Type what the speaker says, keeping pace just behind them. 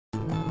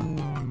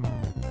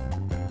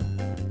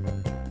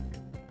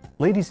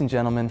Ladies and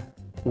gentlemen,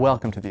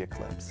 welcome to the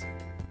eclipse.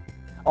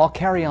 All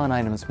carry-on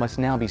items must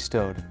now be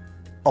stowed.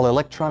 All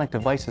electronic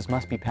devices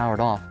must be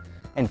powered off.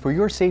 And for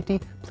your safety,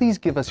 please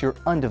give us your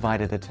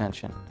undivided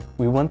attention.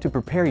 We want to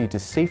prepare you to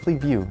safely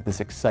view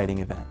this exciting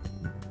event.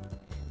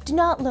 Do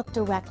not look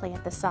directly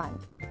at the sun,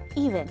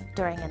 even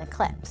during an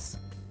eclipse.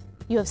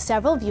 You have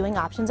several viewing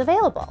options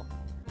available.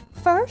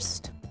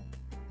 First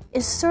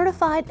is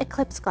certified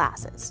eclipse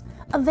glasses,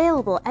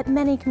 available at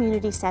many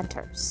community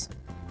centers.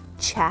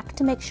 Check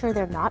to make sure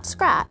they're not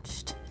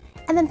scratched,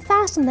 and then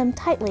fasten them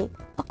tightly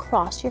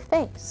across your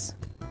face.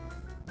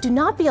 Do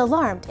not be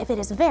alarmed if it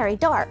is very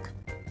dark.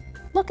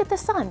 Look at the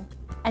sun,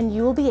 and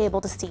you will be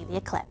able to see the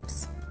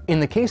eclipse. In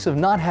the case of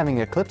not having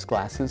eclipse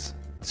glasses,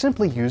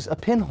 simply use a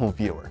pinhole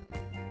viewer.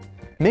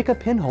 Make a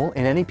pinhole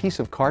in any piece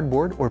of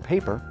cardboard or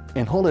paper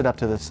and hold it up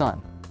to the sun.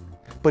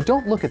 But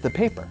don't look at the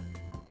paper.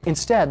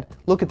 Instead,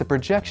 look at the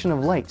projection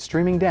of light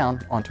streaming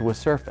down onto a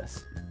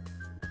surface.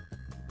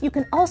 You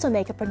can also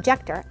make a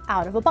projector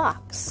out of a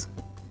box.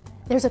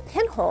 There's a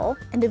pinhole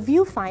and a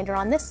viewfinder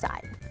on this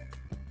side.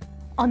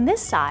 On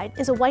this side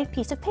is a white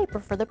piece of paper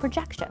for the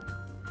projection.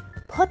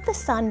 Put the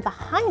sun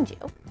behind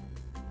you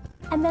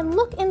and then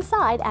look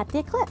inside at the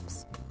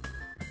eclipse.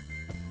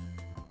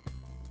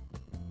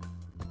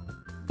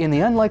 In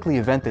the unlikely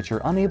event that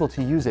you're unable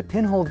to use a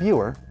pinhole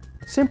viewer,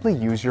 simply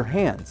use your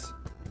hands.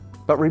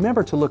 But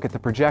remember to look at the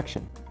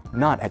projection,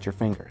 not at your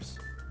fingers.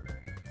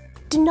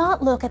 Do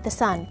not look at the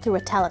sun through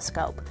a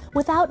telescope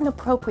without an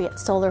appropriate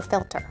solar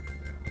filter,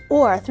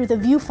 or through the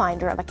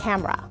viewfinder of a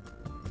camera.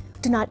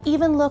 Do not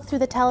even look through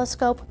the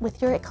telescope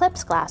with your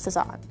eclipse glasses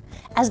on,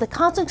 as the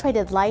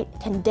concentrated light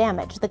can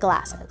damage the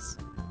glasses.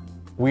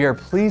 We are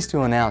pleased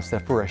to announce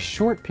that for a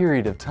short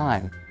period of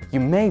time,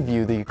 you may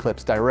view the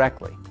eclipse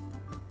directly.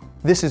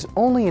 This is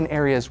only in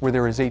areas where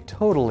there is a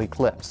total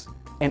eclipse,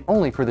 and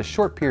only for the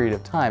short period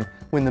of time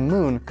when the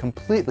moon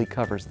completely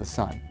covers the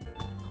sun.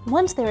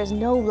 Once there is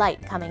no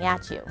light coming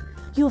at you,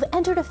 you have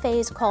entered a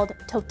phase called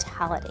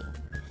totality.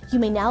 You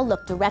may now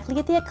look directly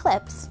at the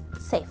eclipse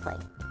safely.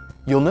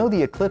 You'll know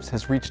the eclipse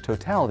has reached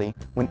totality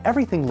when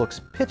everything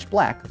looks pitch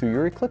black through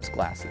your eclipse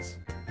glasses.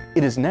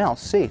 It is now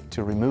safe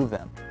to remove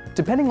them.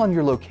 Depending on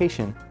your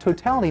location,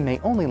 totality may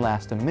only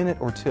last a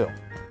minute or two.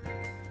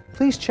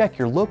 Please check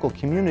your local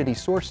community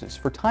sources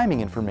for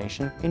timing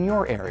information in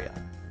your area.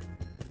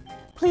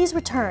 Please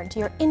return to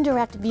your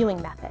indirect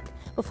viewing method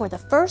before the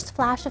first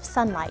flash of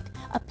sunlight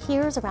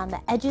appears around the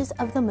edges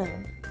of the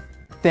moon.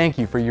 Thank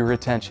you for your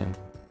attention,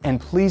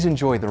 and please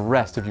enjoy the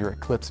rest of your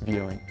eclipse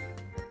viewing.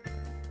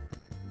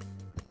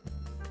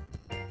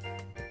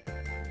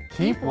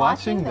 Keep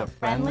watching the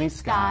friendly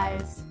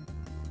skies.